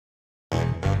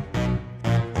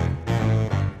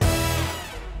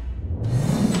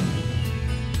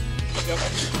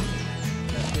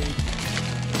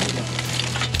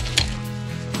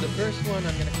first one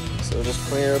I'm gonna... So just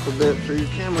clear up a bit for your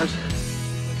cameras.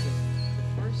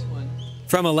 The first one...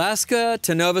 From Alaska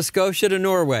to Nova Scotia to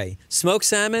Norway, smoked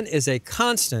salmon is a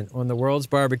constant on the world's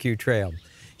barbecue trail.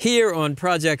 Here on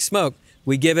Project Smoke,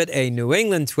 we give it a New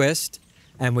England twist,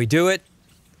 and we do it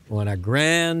on a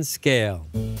grand scale.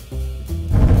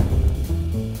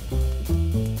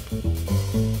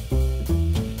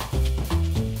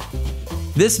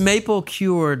 This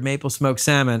maple-cured maple smoked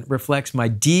salmon reflects my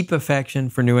deep affection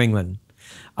for New England.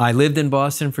 I lived in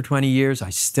Boston for 20 years. I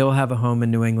still have a home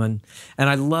in New England, and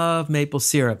I love maple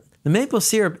syrup. The maple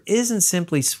syrup isn't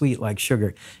simply sweet like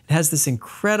sugar. It has this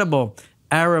incredible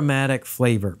aromatic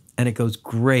flavor, and it goes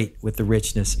great with the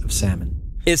richness of salmon.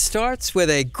 It starts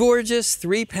with a gorgeous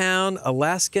 3-pound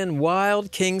Alaskan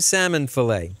wild king salmon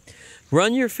fillet.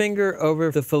 Run your finger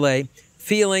over the fillet,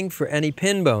 feeling for any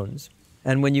pin bones.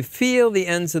 And when you feel the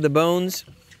ends of the bones,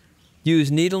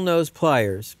 use needle nose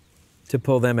pliers to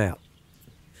pull them out.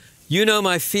 You know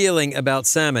my feeling about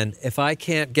salmon. If I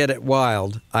can't get it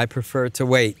wild, I prefer to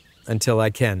wait until I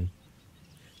can.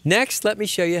 Next, let me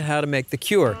show you how to make the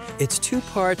cure. It's 2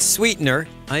 parts sweetener.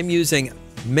 I'm using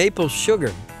maple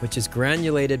sugar, which is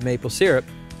granulated maple syrup,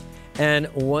 and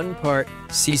 1 part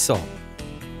sea salt.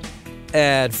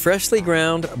 Add freshly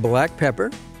ground black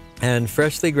pepper and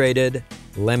freshly grated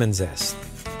lemon zest.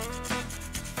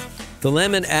 The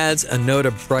lemon adds a note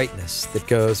of brightness that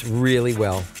goes really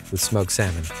well with smoked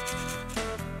salmon.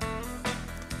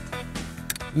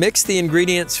 Mix the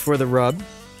ingredients for the rub.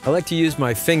 I like to use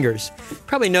my fingers.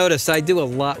 Probably noticed I do a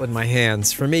lot with my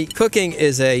hands. For me, cooking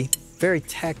is a very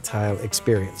tactile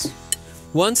experience.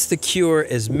 Once the cure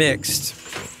is mixed,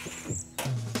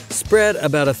 spread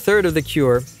about 1/3 of the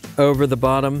cure over the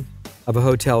bottom of a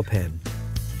hotel pan.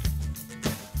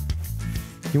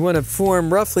 You want to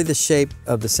form roughly the shape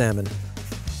of the salmon.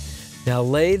 Now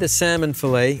lay the salmon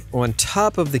fillet on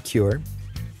top of the cure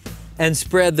and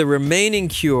spread the remaining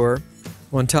cure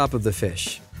on top of the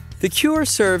fish. The cure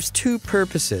serves 2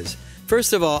 purposes.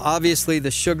 First of all, obviously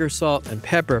the sugar, salt, and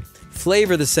pepper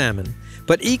flavor the salmon,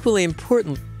 but equally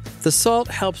important, the salt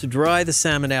helps dry the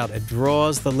salmon out. It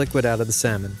draws the liquid out of the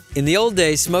salmon. In the old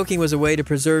days, smoking was a way to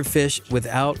preserve fish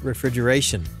without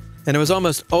refrigeration, and it was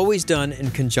almost always done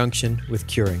in conjunction with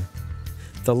curing.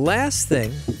 The last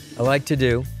thing I like to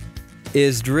do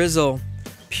is drizzle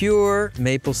pure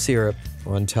maple syrup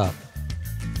on top.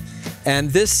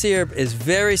 And this syrup is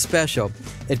very special.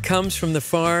 It comes from the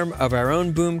farm of our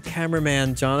own boom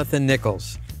cameraman, Jonathan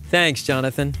Nichols. Thanks,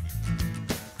 Jonathan.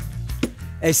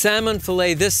 A salmon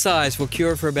fillet this size will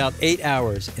cure for about 8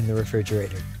 hours in the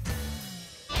refrigerator.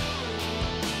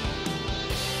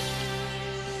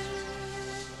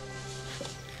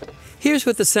 Here's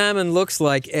what the salmon looks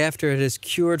like after it is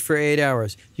cured for 8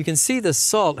 hours. You can see the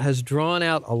salt has drawn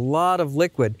out a lot of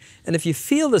liquid, and if you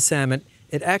feel the salmon,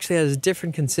 it actually has a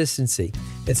different consistency.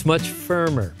 It's much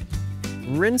firmer.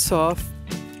 Rinse off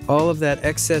all of that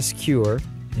excess cure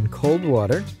in cold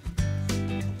water.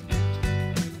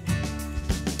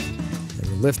 And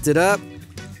we'll lift it up,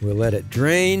 we'll let it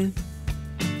drain.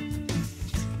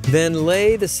 Then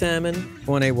lay the salmon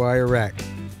on a wire rack.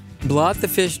 Blot the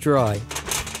fish dry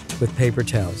with paper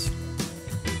towels.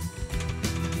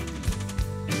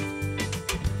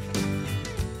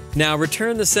 Now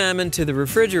return the salmon to the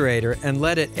refrigerator and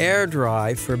let it air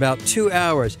dry for about 2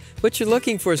 hours. What you're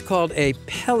looking for is called a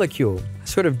pellicule, a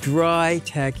sort of dry,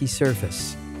 tacky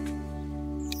surface.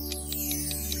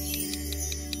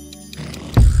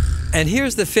 And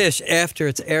here's the fish after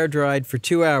it's air dried for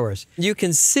 2 hours. You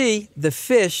can see the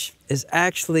fish is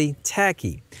actually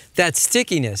tacky. That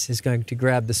stickiness is going to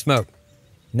grab the smoke.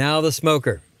 Now the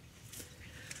smoker.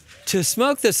 To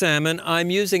smoke the salmon, I'm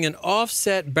using an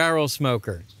offset barrel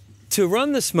smoker. To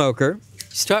run the smoker,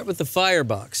 start with the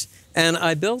firebox. And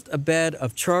I built a bed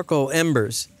of charcoal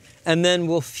embers, and then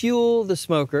we'll fuel the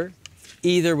smoker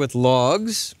either with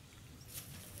logs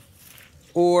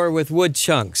or with wood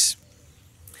chunks.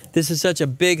 This is such a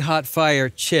big hot fire,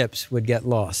 chips would get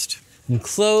lost. And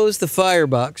close the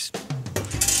firebox.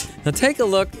 Now take a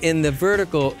look in the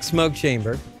vertical smoke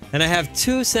chamber. And I have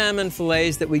 2 salmon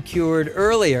fillets that we cured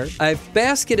earlier. I've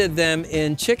basketed them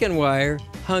in chicken wire,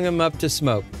 hung them up to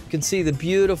smoke. You can see the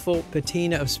beautiful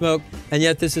patina of smoke, and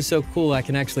yet this is so cool I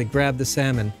can actually grab the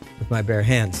salmon with my bare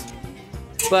hands.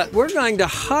 But we're going to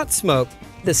hot smoke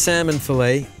the salmon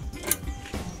fillet.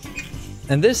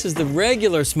 And this is the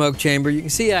regular smoke chamber. You can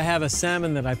see I have a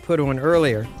salmon that I put on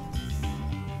earlier.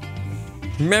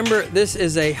 Remember, this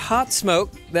is a hot smoke.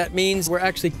 That means we're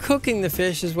actually cooking the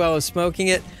fish as well as smoking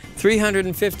it.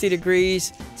 350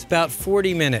 degrees, it's about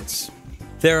 40 minutes.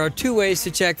 There are 2 ways to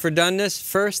check for doneness.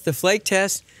 First, the flake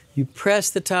test. You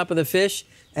press the top of the fish,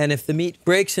 and if the meat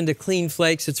breaks into clean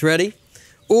flakes, it's ready.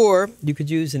 Or you could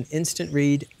use an instant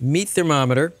read meat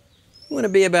thermometer. You want to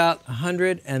be about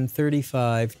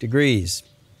 135 degrees.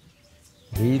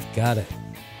 We've got it.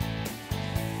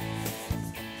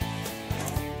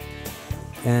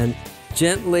 And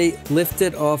gently lift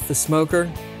it off the smoker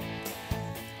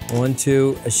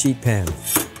onto a sheet pan.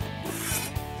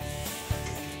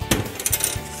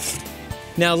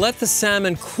 Now let the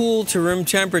salmon cool to room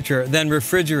temperature, then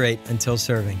refrigerate until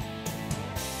serving.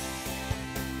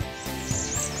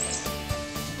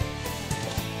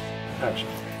 Action.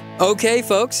 Okay,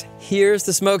 folks, here's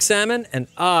the smoked salmon, and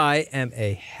I am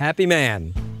a happy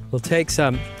man. We'll take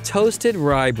some toasted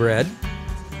rye bread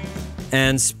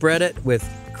and spread it with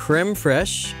creme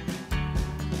fraiche,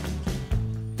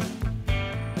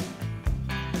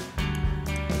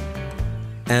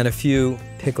 and a few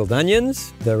pickled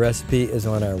onions. The recipe is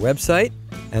on our website.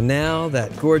 And now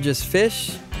that gorgeous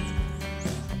fish.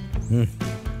 And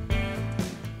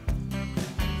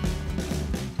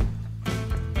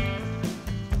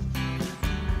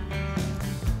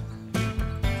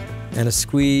a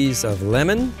squeeze of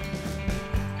lemon,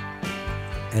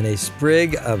 and a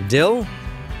sprig of dill.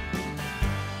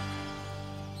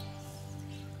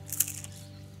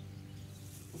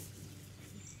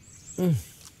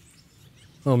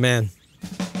 Oh man,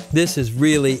 this is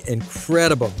really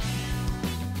incredible.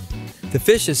 The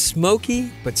fish is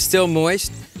smoky, but still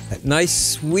moist. That nice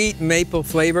sweet maple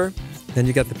flavor. Then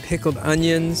you got the pickled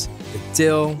onions, the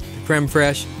dill, the creme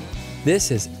fraiche.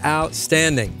 This is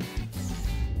outstanding.